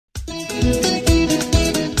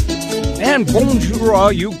And bonjour,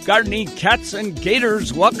 all you gardening cats and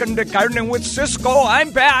gators. Welcome to Gardening with Cisco.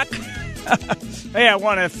 I'm back. Hey, I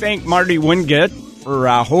want to thank Marty Wingate for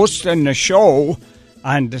hosting the show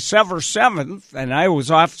on December 7th. And I was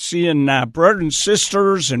off seeing brothers and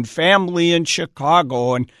sisters and family in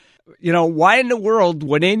Chicago. And, you know, why in the world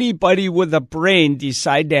would anybody with a brain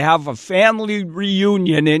decide to have a family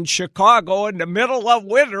reunion in Chicago in the middle of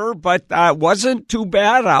winter? But it wasn't too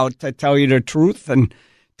bad out, to tell you the truth. And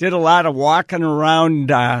did a lot of walking around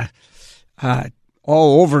all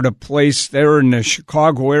over the place there in the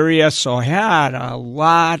Chicago area, so I had a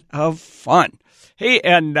lot of fun. Hey,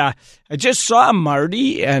 and I just saw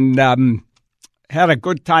Marty and had a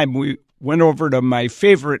good time. We went over to my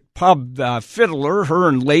favorite pub, Fiddler, her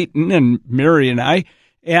and Leighton and Mary and I,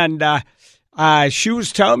 and she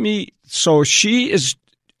was telling me, so she's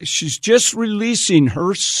just releasing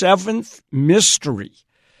her 7th mystery.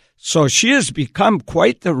 So she has become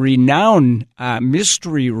quite the renowned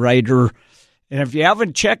mystery writer. And if you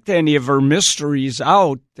haven't checked any of her mysteries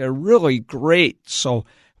out, they're really great. So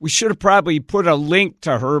we should have probably put a link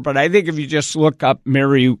to her. But I think if you just look up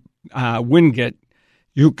Mary Wingate,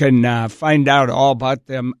 you can find out all about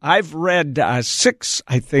them. I've read 6,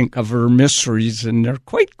 I think, of her mysteries, and they're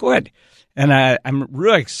quite good. And I'm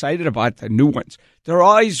really excited about the new ones. They're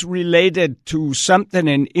always related to something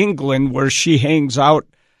in England where she hangs out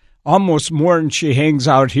almost more than she hangs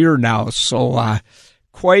out here now. So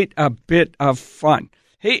quite a bit of fun.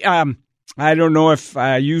 Hey, I don't know if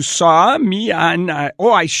you saw me on,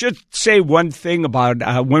 I should say one thing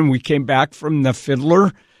about when we came back from the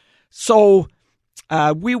Fiddler. So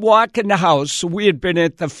we walk in the house. So we had been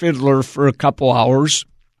at the Fiddler for a couple hours.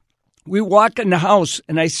 We walk in the house,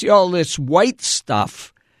 and I see all this white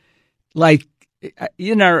stuff, like,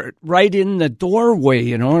 right in the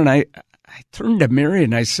doorway, and I turned to Mary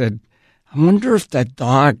and I said, I wonder if the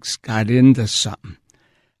dogs got into something.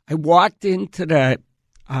 I walked into the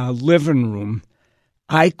living room.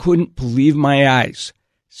 I couldn't believe my eyes.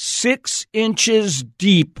 6 inches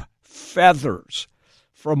deep feathers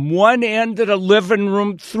from one end of the living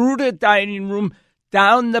room through the dining room,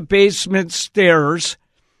 down the basement stairs.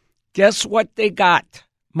 Guess what they got?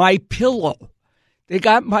 My pillow. They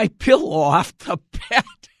got my pillow off the bed.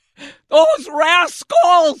 Those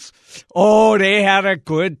rascals! Oh, they had a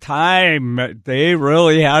good time. They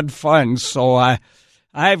really had fun. So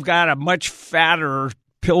I've got a much fatter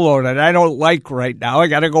pillow that I don't like right now. I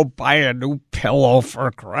got to go buy a new pillow,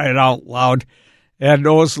 for crying out loud. And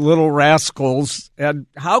those little rascals. And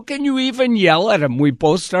how can you even yell at them? We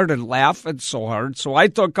both started laughing so hard. So I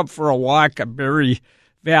took them for a walk at Berry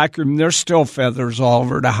Vacuum. There's still feathers all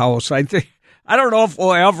over the house. I don't know if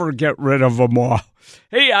we'll ever get rid of them all.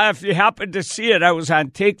 Hey, if you happen to see it, I was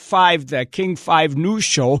on Take 5, the King 5 news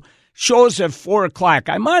show. Shows at 4 o'clock.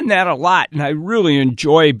 I'm on that a lot, and I really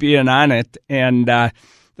enjoy being on it. And the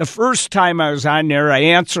first time I was on there, I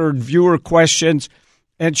answered viewer questions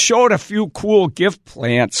and showed a few cool gift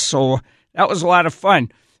plants. So that was a lot of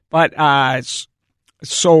fun. But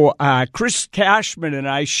Chris Cashman and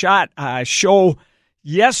I shot a show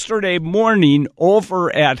yesterday morning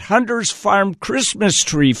over at Hunter's Farm Christmas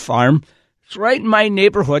Tree Farm. It's right in my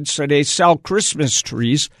neighborhood, so they sell Christmas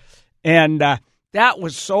trees. And that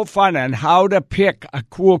was so fun on how to pick a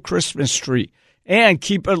cool Christmas tree and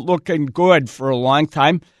keep it looking good for a long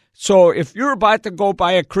time. So if you're about to go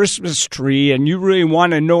buy a Christmas tree and you really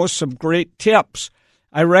want to know some great tips,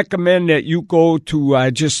 I recommend that you go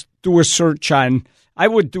to just do a search on, I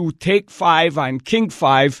would do Take 5 on King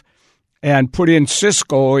 5 and put in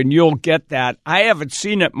Cisco, and you'll get that. I haven't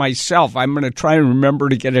seen it myself. I'm going to try and remember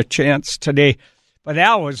to get a chance today. But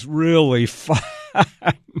that was really fun.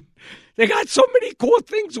 They got so many cool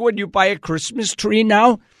things when you buy a Christmas tree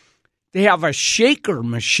now. They have a shaker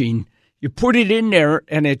machine. You put it in there,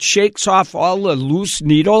 and it shakes off all the loose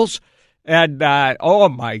needles. And, oh,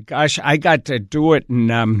 my gosh, I got to do it.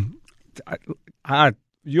 And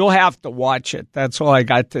you'll have to watch it. That's all I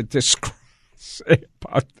got to say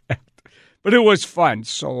about that. But it was fun.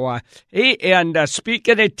 So, hey, and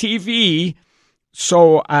speaking of TV,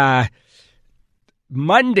 so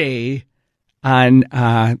Monday on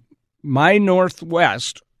My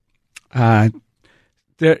Northwest,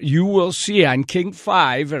 you will see on King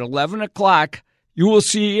 5 at 11 o'clock, you will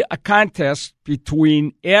see a contest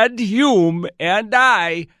between Ed Hume and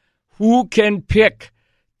I, who can pick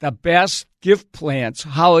the best gift plants,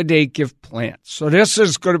 holiday gift plants. So this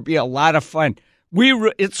is going to be a lot of fun.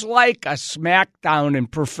 It's like a smackdown in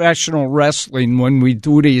professional wrestling when we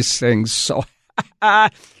do these things. So,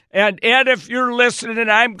 and Ed, if you're listening,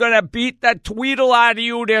 I'm going to beat the Tweedle out of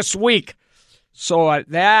you this week. So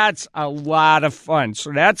that's a lot of fun.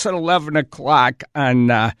 So that's at 11 o'clock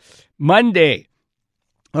on Monday.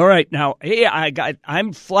 All right, now, hey,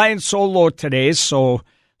 I'm flying solo today, so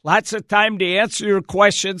lots of time to answer your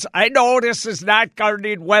questions. I know this is not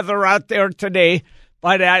gardening weather out there today,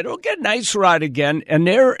 but it'll get nicer out again, and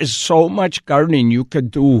there is so much gardening you could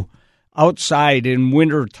do outside in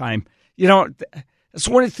wintertime. You know, that's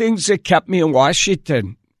one of the things that kept me in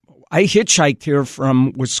Washington. I hitchhiked here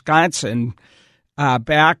from Wisconsin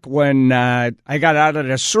back when I got out of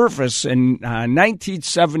the service in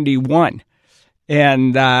 1971.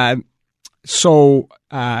 And so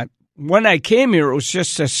when I came here, it was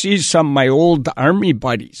just to see some of my old Army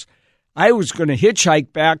buddies. I was going to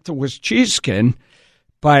hitchhike back to Wisconsin,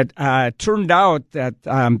 but it turned out that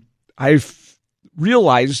I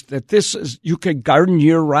realized that you could garden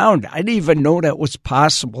year-round. I didn't even know that was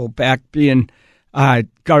possible back being a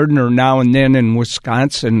gardener now and then in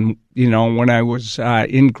Wisconsin, you know, when I was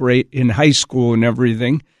in high school and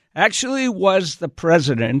everything. Actually was the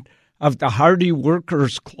president of the Hardy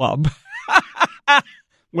Workers Club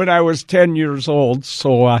when I was 10 years old.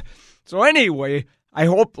 So anyway, I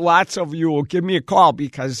hope lots of you will give me a call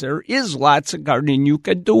because there is lots of gardening you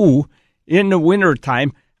could do in the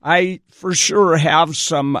wintertime. I for sure have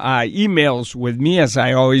some emails with me, as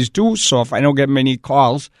I always do. So if I don't get many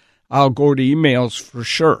calls, I'll go to emails for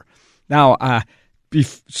sure. Now,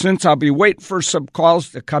 since I'll be waiting for some calls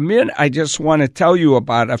to come in, I just want to tell you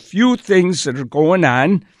about a few things that are going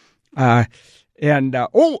on. And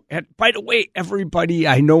by the way, everybody,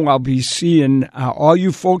 I know I'll be seeing all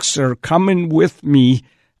you folks that are coming with me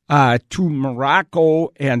to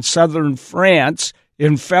Morocco and southern France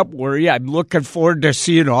in February. I'm looking forward to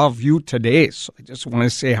seeing all of you today. So I just want to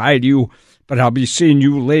say hi to you, but I'll be seeing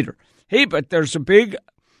you later. Hey, but there's a big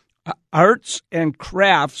arts and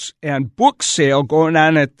crafts and book sale going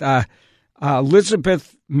on at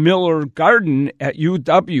Elizabeth Miller Garden at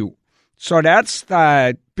UW. So that's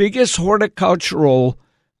the biggest horticultural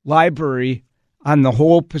library on the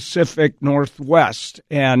whole Pacific Northwest.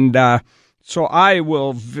 And so I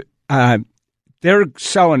will, they're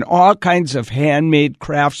selling all kinds of handmade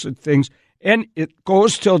crafts and things. And it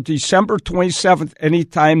goes till December 27th,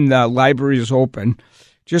 anytime the library is open.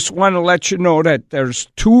 Just want to let you know that there's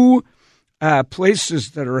two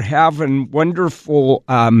places that are having wonderful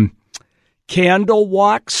candle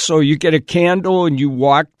walks. So you get a candle and you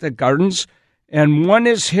walk the gardens. And one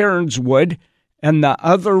is Heronswood, and the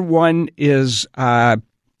other one is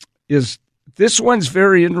this one's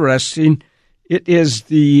very interesting. It is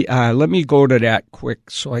the let me go to that quick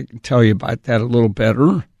so I can tell you about that a little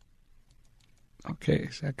better. Okay,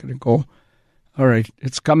 is that going to go? All right,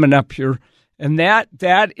 it's coming up here, and that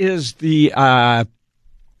is the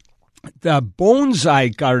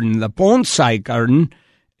bonsai garden,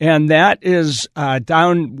 and that is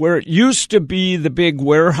down where it used to be the big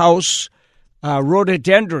warehouse.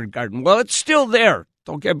 Rhododendron garden. Well, it's still there.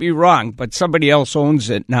 Don't get me wrong, but somebody else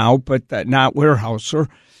owns it now, but not Weyerhaeuser.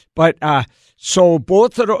 But so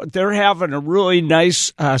both they're having a really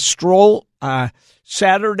nice stroll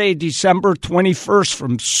Saturday, December 21st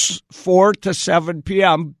from 4 to 7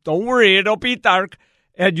 p.m. Don't worry, it'll be dark.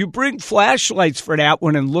 And you bring flashlights for that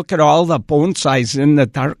one and look at all the bonsais in the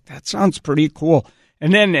dark. That sounds pretty cool.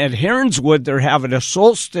 And then at Heronswood, they're having a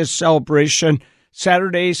solstice celebration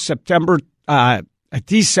Saturday, December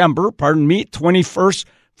 21st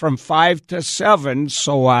from 5 to 7.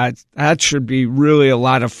 So that should be really a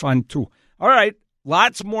lot of fun, too. All right,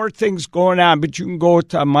 lots more things going on, but you can go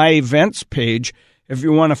to my events page if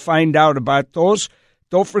you want to find out about those.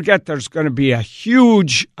 Don't forget there's going to be a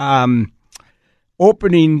huge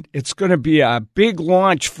opening. It's going to be a big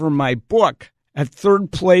launch for my book at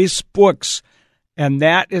Third Place Books. And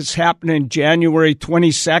that is happening January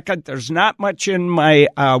 22nd. There's not much in my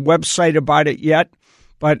website about it yet,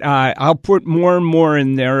 but I'll put more and more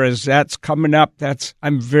in there as that's coming up.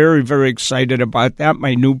 I'm very, very excited about that.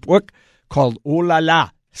 My new book called Oh La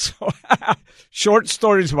La. So short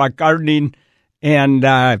stories about gardening and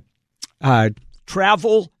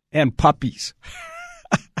travel and puppies.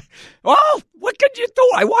 Well, what could you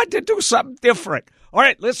do? I wanted to do something different. All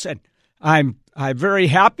right, listen, I'm very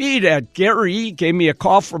happy that Gary gave me a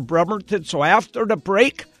call from Bremerton. So after the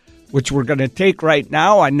break, which we're going to take right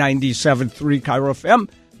now on 97.3 KIRO FM,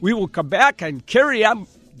 we will come back and Gary, I'm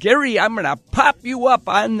going to pop you up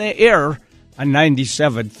on the air on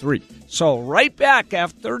 97.3. So right back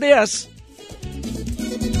after this.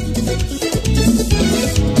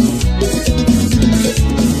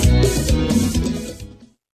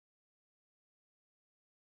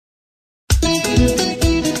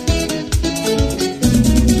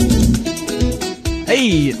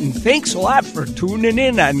 Hey, thanks a lot for tuning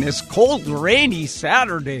in on this cold, rainy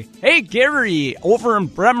Saturday. Hey, Gary, over in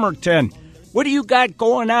Bremerton, what do you got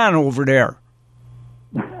going on over there?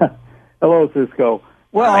 Hello, Cisco.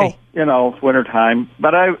 Well, Hi. It's wintertime,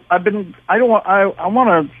 but I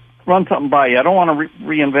want to run something by you. I don't want to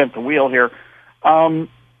reinvent the wheel here.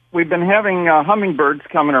 We've been having hummingbirds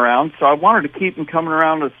coming around, so I wanted to keep them coming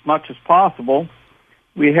around as much as possible.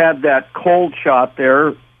 We had that cold shot there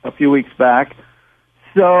a few weeks back.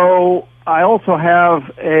 So I also have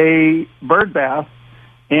a bird bath,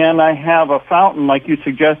 and I have a fountain, like you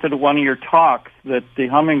suggested in one of your talks, that the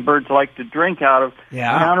hummingbirds like to drink out of.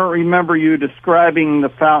 Yeah. And I don't remember you describing the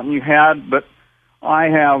fountain you had, but I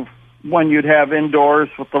have one you'd have indoors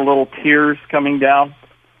with the little tears coming down,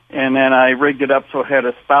 and then I rigged it up so it had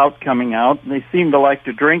a spout coming out, and they seem to like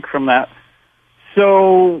to drink from that.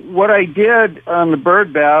 So what I did on the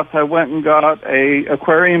bird bath, I went and got a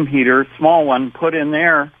aquarium heater, small one, put in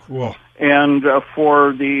there. Cool. And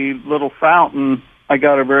for the little fountain, I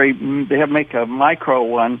got they make a micro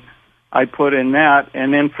one. I put in that.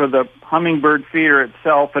 And then for the hummingbird feeder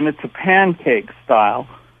itself, and it's a pancake style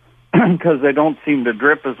because they don't seem to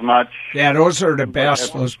drip as much. Yeah, those are the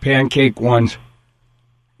best, those pancake ones.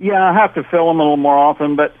 Yeah, I have to fill them a little more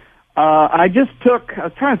often, but I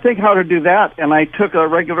was trying to think how to do that, and I took a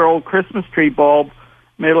regular old Christmas tree bulb,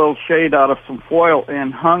 made a little shade out of some foil,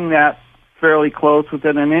 and hung that fairly close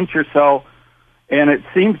within an inch or so, and it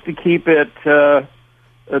seems to keep it the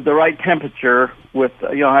right temperature with,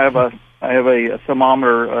 I have a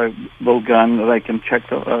thermometer, a little gun that I can check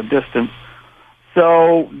the distance.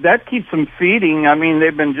 So that keeps them feeding. I mean,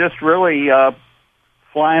 they've been just really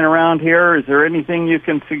flying around here. Is there anything you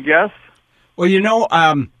can suggest? Well,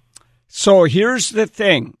 so here's the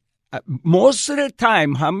thing. Most of the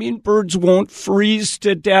time, hummingbirds won't freeze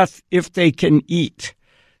to death if they can eat.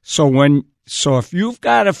 So if you've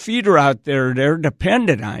got a feeder out there they're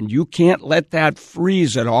dependent on, you can't let that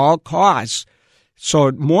freeze at all costs.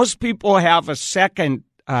 So most people have a second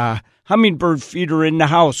hummingbird feeder in the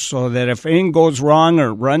house so that if anything goes wrong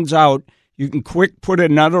or runs out, you can quick put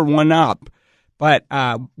another one up. But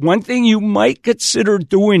one thing you might consider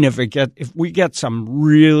doing if we get some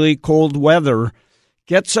really cold weather,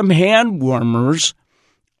 get some hand warmers,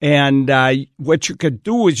 and what you could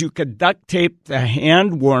do is you could duct tape the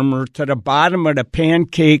hand warmer to the bottom of the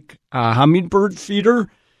pancake hummingbird feeder.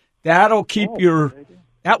 That'll keep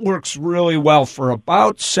that works really well for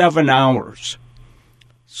about 7 hours.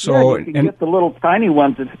 So you can get the little tiny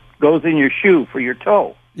ones that goes in your shoe for your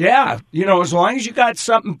toe. Yeah, as long as you got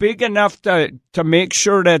something big enough to make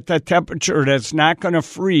sure that the temperature that's not going to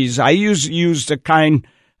freeze. I use the kind,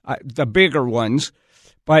 the bigger ones,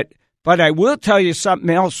 but I will tell you something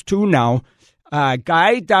else too now. A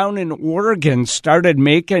guy down in Oregon started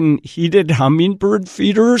making heated hummingbird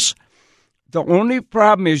feeders. The only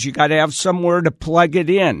problem is you got to have somewhere to plug it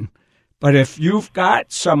in. But if you've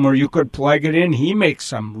got somewhere you could plug it in, he makes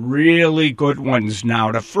some really good ones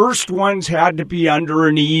now. The first ones had to be under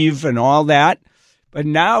an eave and all that. But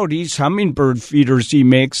now these hummingbird feeders he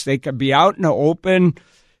makes, they could be out in the open.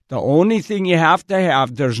 The only thing you have to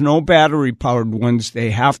have, there's no battery-powered ones.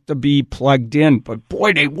 They have to be plugged in. But,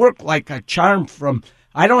 boy, they work like a charm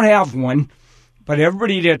I don't have one, but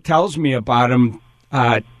everybody that tells me about them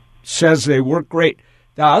says they work great.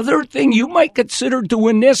 The other thing you might consider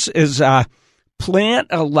doing this is plant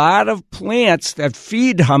a lot of plants that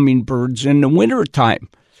feed hummingbirds in the wintertime.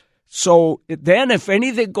 So then if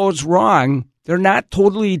anything goes wrong, they're not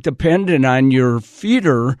totally dependent on your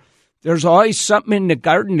feeder. There's always something in the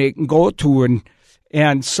garden they can go to.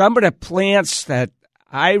 And some of the plants that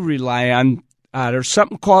I rely on, there's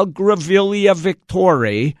something called Grevillea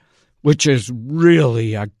victoria, which is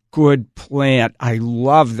really a good plant. I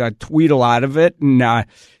love the tweedle out of it, and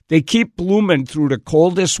they keep blooming through the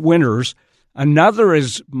coldest winters. Another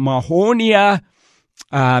is Mahonia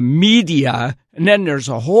media, and then there's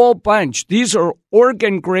a whole bunch. These are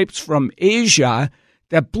Oregon grapes from Asia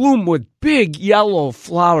that bloom with big yellow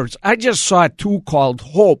flowers. I just saw two called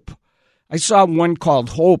Hope. I saw one called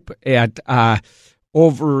Hope at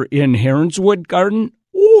over in Heronswood Garden.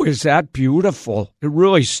 Oh, is that beautiful? It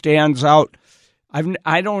really stands out.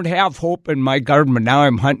 I don't have Hope in my garden, but now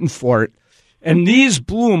I'm hunting for it. And these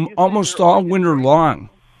bloom almost all winter long.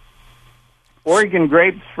 Oregon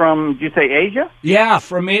grapes from, did you say Asia? Yeah,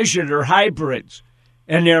 from Asia. They're hybrids,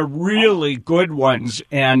 and they're really good ones.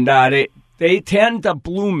 And they tend to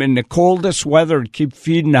bloom in the coldest weather to keep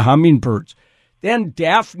feeding the hummingbirds. Then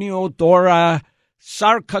Daphneodora,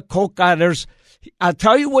 Sarcococa. I'll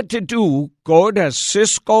tell you what to do. Go to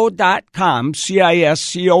Cisco.com, CISCOE.com,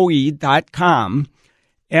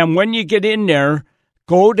 and when you get in there,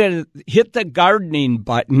 hit the gardening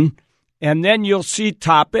button, and then you'll see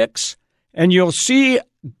topics, and you'll see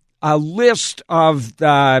a list of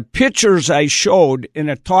the pictures I showed in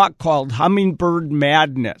a talk called Hummingbird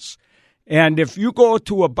Madness. And if you go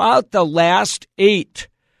to about the last 8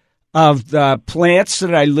 of the plants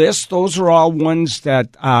that I list, those are all ones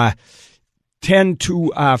that tend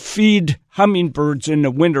to feed hummingbirds in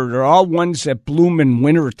the winter. They're all ones that bloom in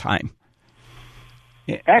wintertime.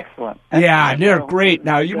 Excellent. Yeah, they're great.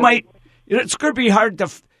 Now, it's going to be hard to...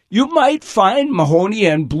 You might find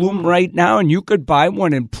Mahonia in bloom right now, and you could buy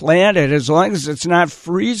one and plant it. As long as it's not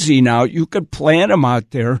freezing out, you could plant them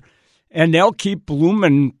out there, and they'll keep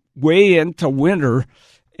blooming way into winter.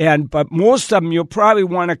 But most of them you'll probably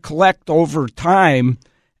want to collect over time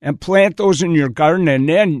and plant those in your garden, and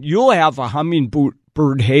then you'll have a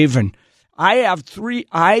hummingbird haven. I have 3.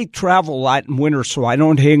 I travel a lot in winter, so I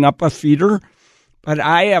don't hang up a feeder. But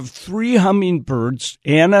I have 3 hummingbirds,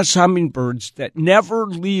 Anna's hummingbirds, that never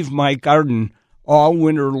leave my garden all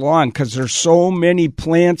winter long because there's so many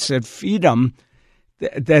plants that feed them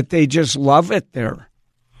that they just love it there.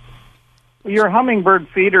 Your hummingbird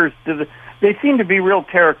feeders, they seem to be real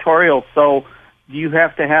territorial, so do you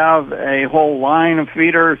have to have a whole line of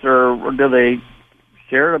feeders, or do they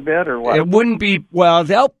share a bit, or what? It wouldn't be, well,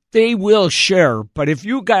 they will share, but if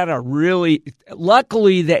you got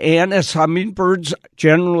luckily the Anna's hummingbirds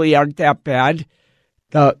generally aren't that bad.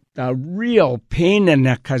 The real pain in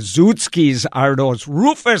the Kazutskis are those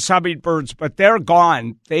Rufus hummingbirds, but they're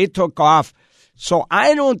gone. They took off. So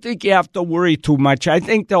I don't think you have to worry too much. I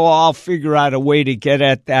think they'll all figure out a way to get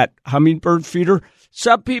at that hummingbird feeder.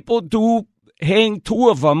 Some people do hang 2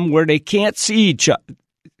 of them where they can't see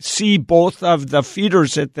both of the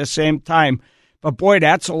feeders at the same time. But, boy,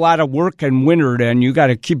 that's a lot of work in winter then. You got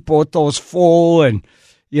to keep both those full, and,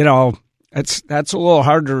 that's a little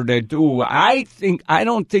harder to do. I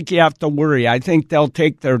don't think you have to worry. I think they'll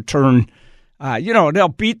take their turn. They'll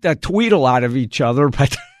beat the Tweedle out of each other,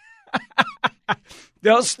 but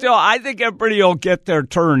I think everybody will get their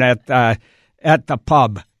turn at the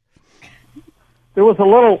pub. There was a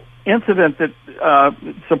little incident that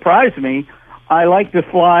surprised me. I like to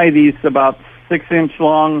fly these about 6-inch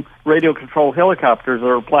long radio control helicopters,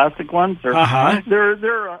 or plastic ones.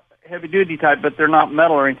 They're heavy duty type, but they're not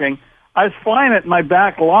metal or anything. I was flying it in my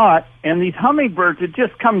back lot, and these hummingbirds had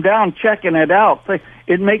just come down checking it out. So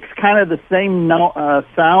it makes kind of the same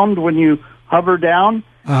sound when you hover down.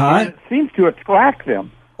 And it seems to attract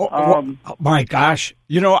them. Oh my gosh.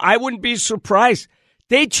 I wouldn't be surprised.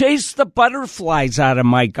 They chase the butterflies out of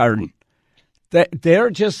my garden.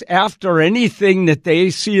 They're just after anything that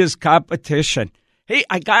they see as competition. Hey,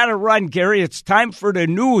 I got to run, Gary. It's time for the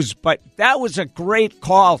news, but that was a great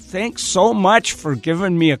call. Thanks so much for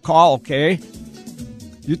giving me a call, okay?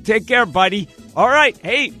 You take care, buddy. All right.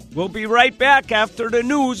 Hey, we'll be right back after the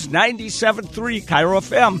news. 97.3 KIRO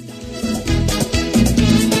FM.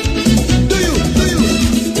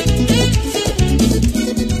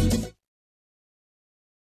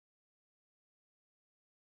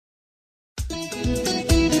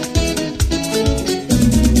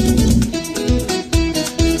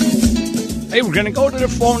 Hey, we're going to go to the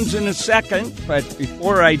phones in a second, but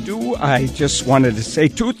before I do, I just wanted to say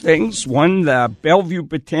 2 things. One, the Bellevue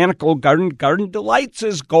Botanical Garden Delights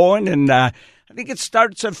is going, and I think it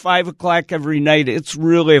starts at 5 o'clock every night. It's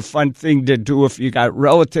really a fun thing to do if you got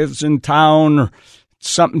relatives in town or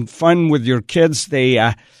something fun with your kids.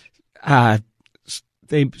 They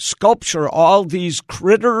sculpture all these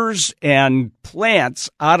critters and plants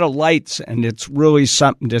out of lights, and it's really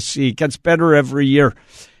something to see. It gets better every year.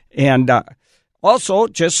 And also,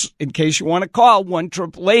 just in case you want to call,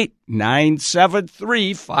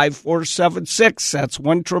 1-888-973-5476. That's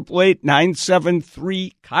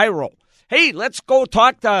 1-888-973-KIRO. Hey, let's go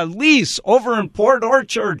talk to Elise over in Port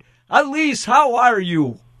Orchard. Elise, how are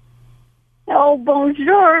you? Oh,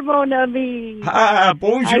 bonjour, mon ami.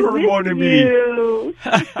 Bonjour, mon ami.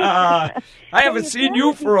 I haven't seen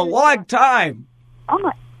you for a long time.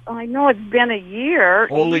 Oh, I know it's been a year.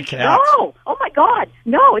 Holy cats. No. Oh, my God.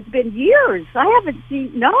 No, it's been years. I haven't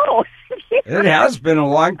seen, no. It has been a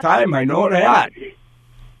long time. I know that.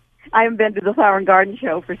 I haven't been to the Flower and Garden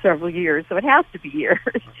Show for several years, so it has to be years.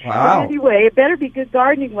 Wow. But anyway, it better be good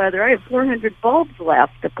gardening weather. I have 400 bulbs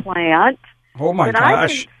left to plant. Oh, my gosh. I'm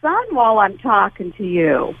in sun while I'm talking to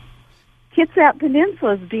you. Kitsap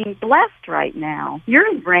Peninsula is being blessed right now.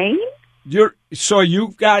 You're in rain? So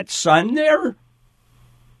you've got sun there?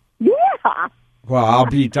 Yeah. Well, I'll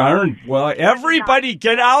be darned. Well, everybody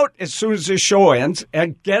get out as soon as the show ends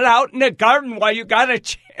and get out in the garden while you got a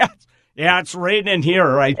chance. Yeah, it's raining here,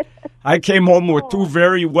 right? I came home with 2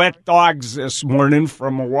 very wet dogs this morning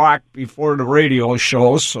from a walk before the radio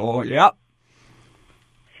show, so, yep.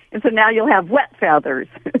 And so now you'll have wet feathers.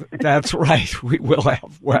 That's right. We will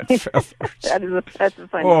have wet feathers. That's a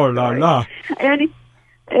funny story. La, la.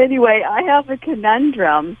 Anyway, I have a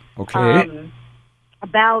conundrum. Okay.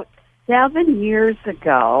 About 7 years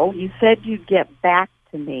ago, you said you'd get back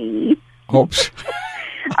to me. Oops.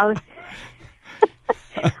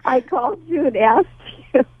 I called you and asked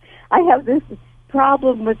you. I have this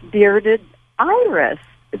problem with bearded iris.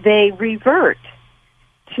 They revert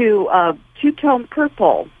to two-tone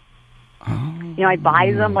purple. Oh. You know, I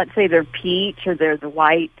buy them. Let's say they're peach or they're the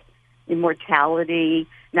white immortality.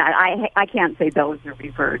 Now, I can't say those are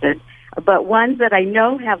reverted, but ones that I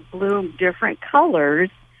know have bloomed different colors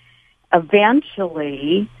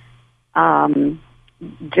eventually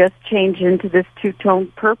just change into this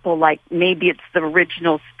two-tone purple, like maybe it's the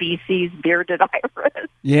original species bearded iris.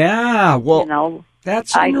 Yeah, well, you know,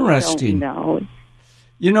 that's interesting. I don't know.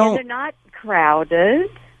 You know, and they're not crowded,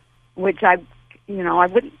 which I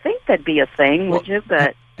wouldn't think that'd be a thing, would you?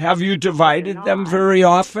 But have you divided them very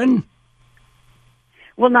often?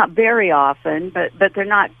 Well, not very often, but they're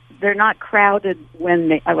not crowded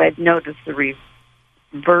when I've noticed the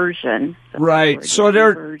reversion. Right. So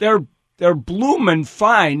they're blooming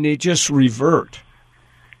fine. They just revert.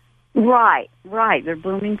 Right. They're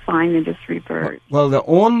blooming fine. They just revert. Well, the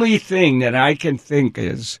only thing that I can think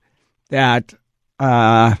is that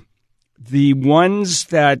the ones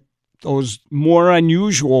those more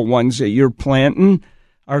unusual ones that you're planting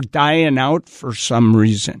are dying out for some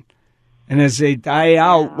reason. And as they die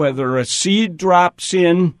out, whether a seed drops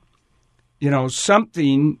in,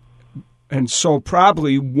 something, and so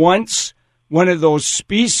probably once one of those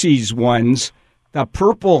species ones, the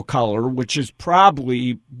purple color, which is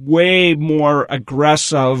probably way more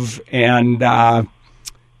aggressive and,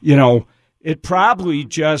 it probably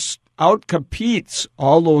just outcompetes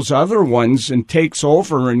all those other ones and takes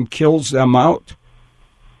over and kills them out.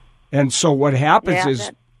 And so what happens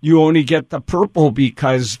is you only get the purple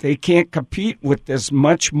because they can't compete with this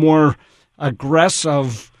much more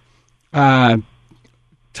aggressive type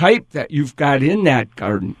that you've got in that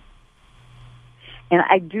garden. And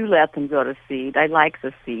I do let them go to seed. I like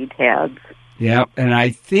the seed heads. Yeah, and I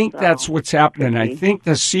think that's what's happening. I think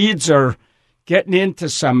the seeds are getting into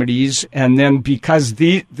some of these, and then because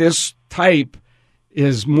this type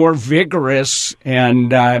is more vigorous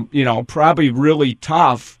and, probably really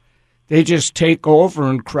tough, they just take over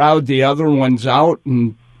and crowd the other ones out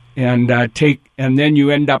and then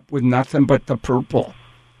you end up with nothing but the purple.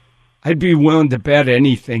 I'd be willing to bet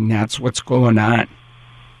anything that's what's going on.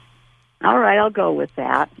 All right, I'll go with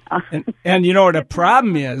that. And the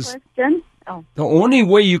problem is, the only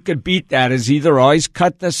way you could beat that is either always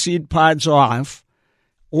cut the seed pods off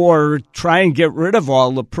or try and get rid of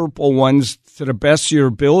all the purple ones to the best of your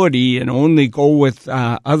ability and only go with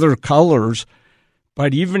other colors.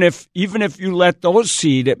 But even if you let those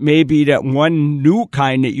seed, it may be that one new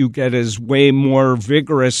kind that you get is way more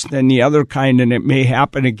vigorous than the other kind, and it may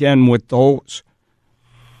happen again with those.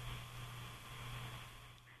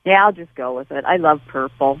 Yeah, I'll just go with it. I love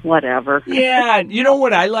purple, whatever. Yeah, you know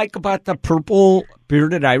what I like about the purple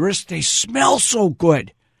bearded iris? They smell so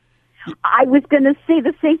good. I was going to say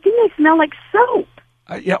the same thing. They smell like soap.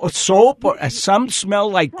 Soap. Or, some smell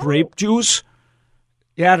like grape juice.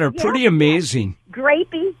 Yeah, they're pretty amazing.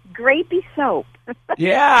 Grapey soap.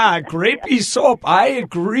 Yeah, grapey soap. I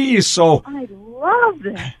agree. So I love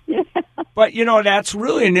that. Yeah. But, that's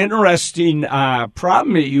really an interesting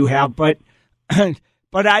problem that you have. But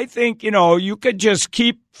I think, you could just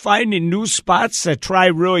keep finding new spots that try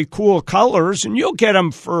really cool colors, and you'll get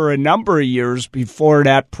them for a number of years before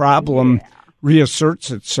that problem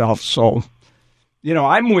reasserts itself. So,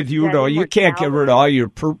 I'm with you, though. You can't get rid of all your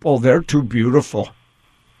purple. They're too beautiful.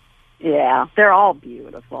 Yeah, they're all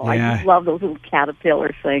beautiful. Yeah. I just love those little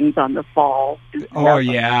caterpillar things on the fall. Oh,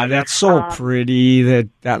 yeah, that's so pretty,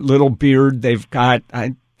 that little beard they've got.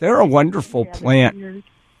 They're a wonderful plant.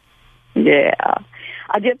 Yeah.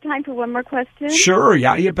 Do you have time for one more question? Sure,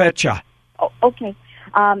 yeah, you betcha. Oh, okay.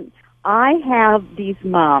 I have these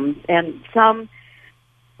mums, and some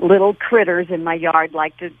little critters in my yard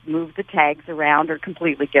like to move the tags around or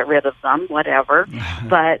completely get rid of them, whatever.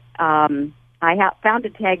 But I found a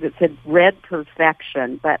tag that said Red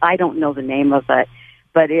Perfection, but I don't know the name of it.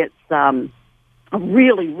 But it's a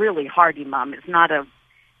really, really hardy mum. It's not a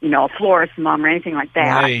florist mum or anything like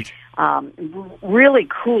that. Right. Really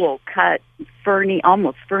cool cut,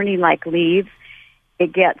 almost ferny-like leaves.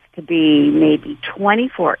 It gets to be maybe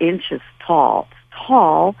 24 inches tall. It's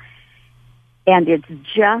tall, and it's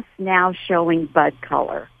just now showing bud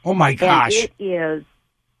color. Oh, my gosh. And it is,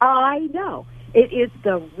 I know, it is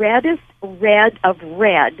the reddest red of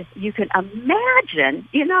red you can imagine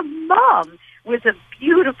in a mum with a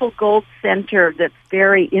beautiful gold center that's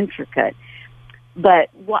very intricate. But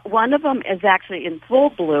one of them is actually in full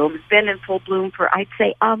bloom. It's been in full bloom for, I'd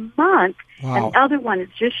say, a month. Wow. And the other one is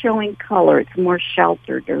just showing color. It's more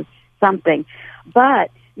sheltered or something.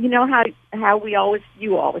 But you know how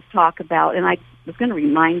you always talk about, and I was going to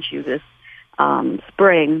remind you this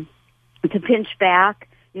spring, to pinch back,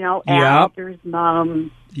 Huskers,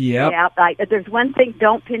 mum. Yep. Yeah. There's one thing,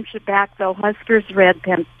 don't pinch it back, though. Huskers red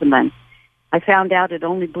penstemon. I found out it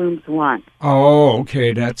only blooms once. Oh,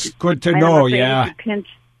 okay. That's good to know, yeah.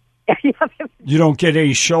 You don't get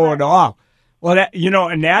any show at all. Well,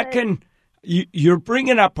 and that can, you're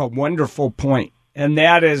bringing up a wonderful point, and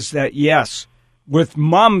that is that, yes, with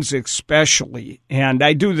mums especially, and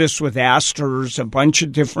I do this with asters, a bunch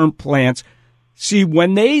of different plants. See,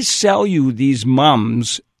 when they sell you these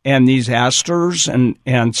mums and these asters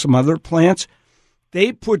and some other plants,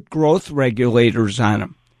 they put growth regulators on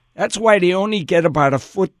them. That's why they only get about a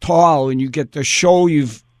foot tall, and you get the show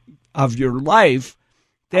of your life.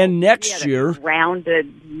 Then next year,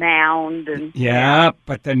 rounded mound, and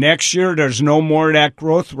but the next year there's no more of that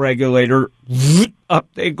growth regulator. Up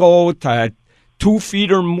they go to 2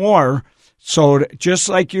 feet or more. So just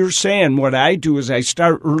like you're saying, what I do is I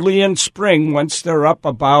start early in spring. Once they're up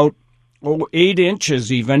about 8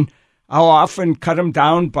 inches, even, I'll often cut them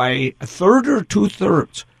down by 1/3 or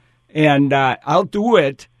 2/3, and I'll do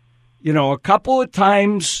it. A couple of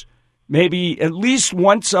times, maybe at least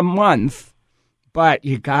once a month, but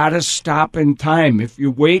you got to stop in time. If you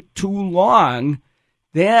wait too long,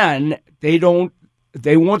 then they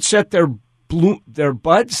won't set their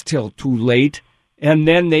buds till too late, and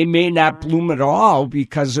then they may not bloom at all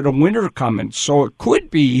because of the winter coming. So it could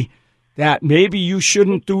be that maybe you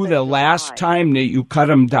shouldn't do the last time that you cut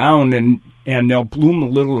them down, and they'll bloom a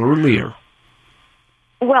little earlier.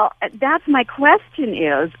 Well, that's my question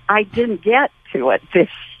is, I didn't get to it this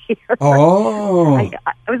year. Oh.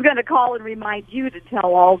 I was going to call and remind you to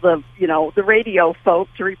tell all the radio folk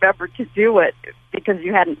to remember to do it because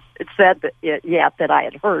you hadn't said it yet that I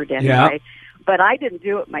had heard anyway. Yeah. But I didn't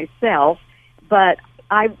do it myself. But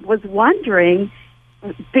I was wondering,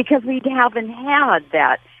 because we haven't had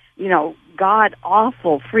that,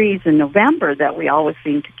 god-awful freeze in November that we always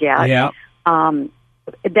seem to get. Yeah.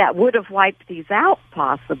 That would have wiped these out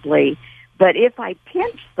possibly. But if I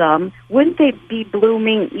pinch them, wouldn't they be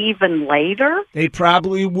blooming even later? They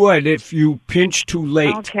probably would if you pinch too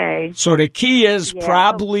late. Okay. So the key is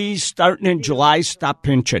probably starting in July, stop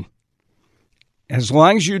pinching. As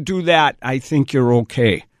long as you do that, I think you're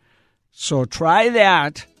okay. So try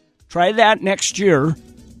that. Try that next year.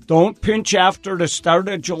 Don't pinch after the start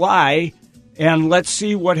of July, and let's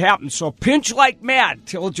see what happens. So pinch like mad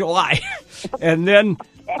till July. And then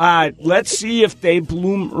let's see if they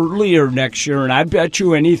bloom earlier next year, and I bet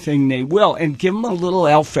you anything they will. And give them a little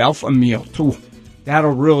alfalfa meal, too.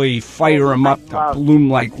 That'll really fire them up to bloom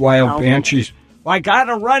like wild banshees. Well, I got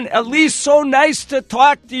to run. Elise, so nice to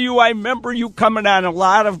talk to you. I remember you coming on a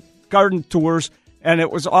lot of garden tours, and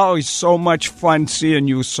it was always so much fun seeing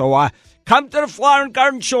you. So come to the Flower and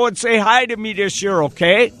Garden Show and say hi to me this year,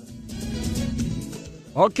 okay?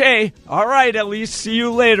 Okay. All right, Elise. See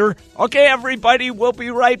you later. Okay, everybody. We'll be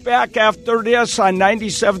right back after this on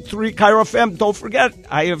 97.3 KIRO FM. Don't forget,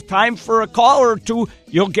 I have time for a call or two.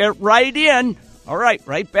 You'll get right in. All right,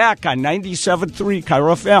 right back on 97.3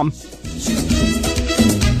 KIRO FM.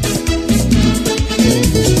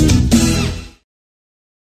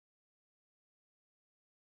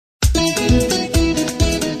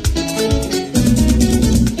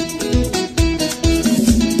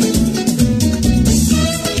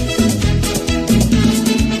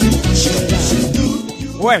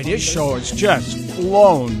 Boy, this show has just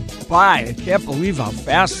flown by. I can't believe how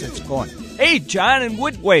fast it's going. Hey, John in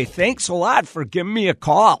Woodway, thanks a lot for giving me a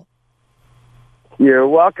call. You're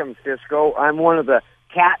welcome, Cisco. I'm one of the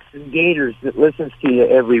cats and gators that listens to you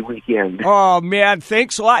every weekend. Oh, man,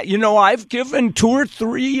 thanks a lot. I've given 2 or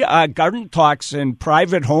 3 garden talks in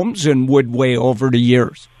private homes in Woodway over the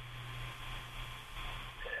years.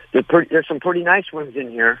 There's some pretty nice ones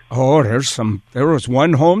in here. Oh, there was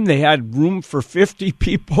one home, they had room for 50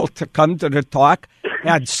 people to come to the talk.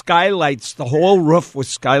 Had skylights. The whole roof was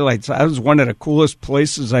skylights. That was one of the coolest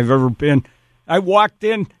places I've ever been. I walked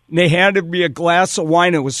in, and they handed me a glass of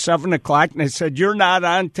wine. It was 7 o'clock, and they said, "You're not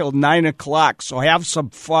on till 9 o'clock, so have some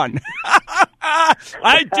fun."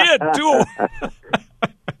 I did,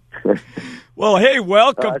 too. Well, hey,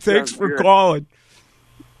 welcome. Thanks for calling.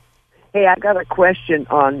 Hey, I got a question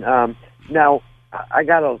on, now, I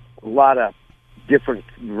got a lot of different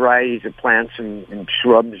varieties of plants and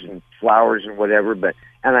shrubs and flowers and whatever,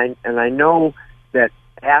 and I know that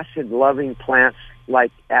acid-loving plants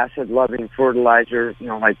like acid-loving fertilizer,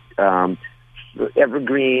 like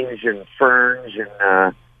evergreens and ferns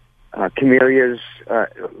and camellias,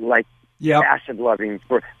 like acid-loving.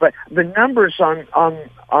 But the numbers on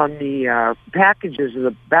the packages,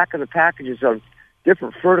 the back of the packages of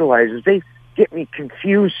different fertilizers, they get me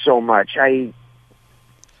confused so much. I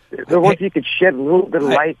wonder if you could shed a little bit of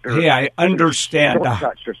light. I understand.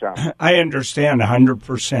 I understand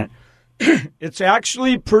 100%. It's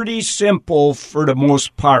actually pretty simple for the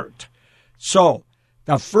most part. So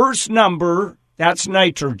the first number, that's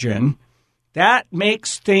nitrogen. That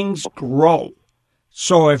makes things grow.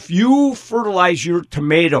 So if you fertilize your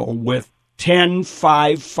tomato with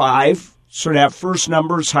 10-5-5, so that first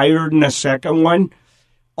number is higher than the second one,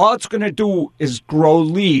 all it's going to do is grow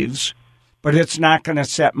leaves, but it's not going to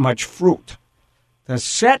set much fruit. The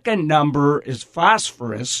second number is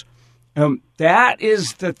phosphorus. That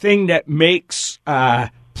is the thing that makes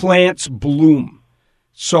plants bloom.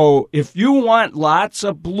 So if you want lots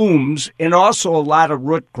of blooms and also a lot of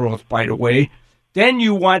root growth, by the way, then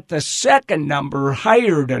you want the second number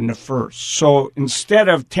higher than the first. So instead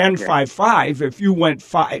of 10-5-5, if you went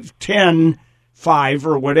 5-10-5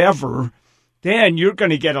 or whatever, then you're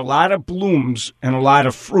going to get a lot of blooms and a lot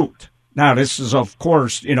of fruit. Now, this is, of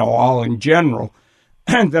course, all in general.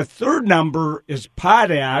 And the third number is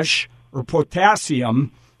potash or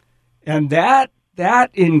potassium, and that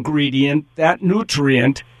ingredient, that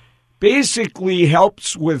nutrient, basically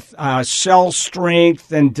helps with cell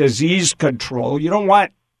strength and disease control. You don't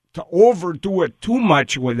want to overdo it too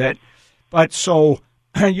much with it, but so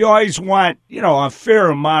you always want, a fair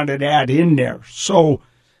amount of that in there. So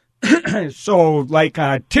like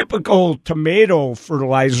a typical tomato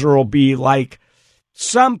fertilizer will be like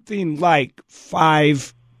something like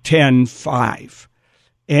 5-10-5.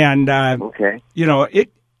 And, and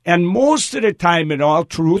most of the time, in all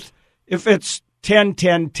truth, if it's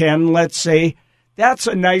 10-10-10, let's say, that's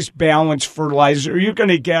a nice balanced fertilizer. You're going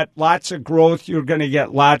to get lots of growth. You're going to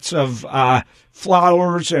get lots of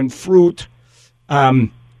flowers and fruit.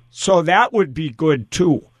 So that would be good,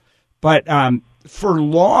 too. But for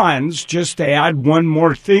lawns, just to add one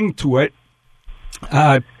more thing to it,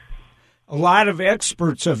 a lot of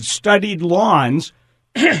experts have studied lawns,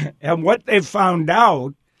 and what they've found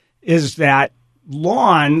out is that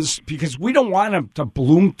lawns, because we don't want them to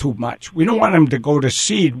bloom too much. We don't want them to go to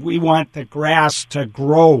seed. We want the grass to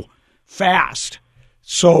grow fast.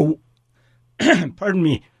 So, pardon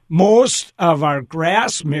me, most of our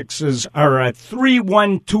grass mixes are a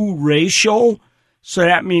 3-1-2 ratio. So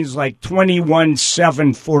that means like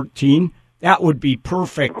 21-7-14. That would be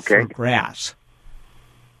perfect for grass.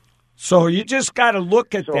 So you just got to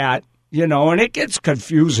look at that, and it gets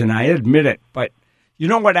confusing, I admit it. But you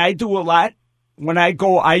know what I do a lot? When I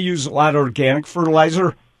use a lot of organic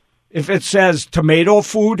fertilizer. If it says tomato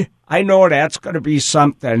food, I know that's going to be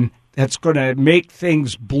something that's going to make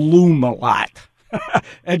things bloom a lot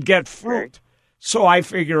and get fruit. So I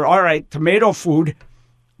figure, all right, tomato food,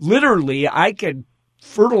 literally I could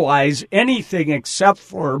fertilize anything except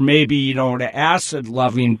for maybe, the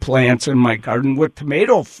acid-loving plants in my garden with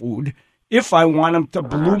tomato food if I want them to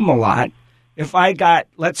bloom a lot. If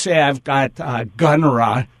let's say I've got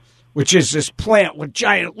Gunnera, which is this plant with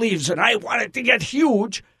giant leaves, and I want it to get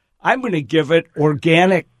huge, I'm going to give it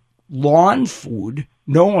organic lawn food,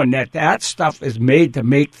 knowing that stuff is made to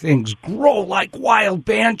make things grow like wild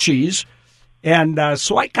banshees. And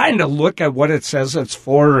so I kind of look at what it says it's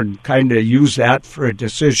for and kind of use that for a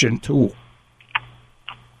decision, too.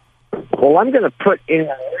 Well, I'm going to put in a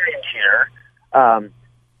word here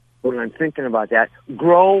when I'm thinking about that.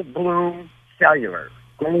 Grow, bloom, cellular.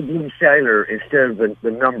 Grow, bloom, cellular instead of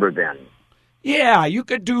the number then. Yeah, you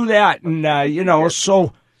could do that. And,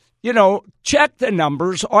 check the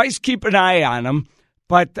numbers. Always keep an eye on them.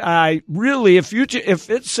 But really, if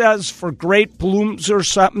it says for great blooms or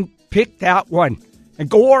something, pick that one and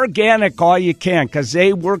go organic all you can because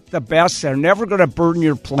they work the best. They're never going to burn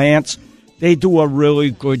your plants. They do a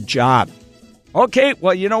really good job. Okay,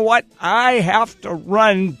 well, you know what? I have to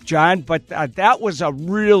run, John, but that was a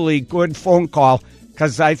really good phone call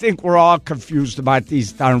because I think we're all confused about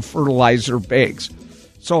these darn fertilizer bags.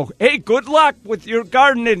 So, hey, good luck with your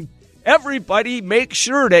garden, and everybody make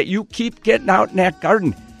sure that you keep getting out in that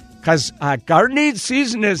garden because gardening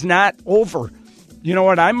season is not over. You know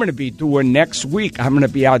what I'm going to be doing next week? I'm going to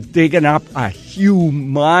be out digging up a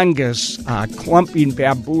humongous clumping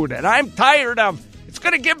bamboo that I'm tired of. It's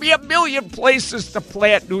going to give me a million places to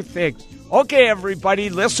plant new things. Okay, everybody,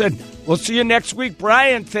 listen. We'll see you next week.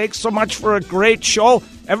 Brian, thanks so much for a great show.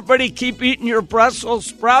 Everybody keep eating your Brussels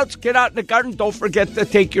sprouts. Get out in the garden. Don't forget to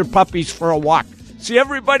take your puppies for a walk. See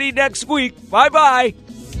everybody next week. Bye-bye.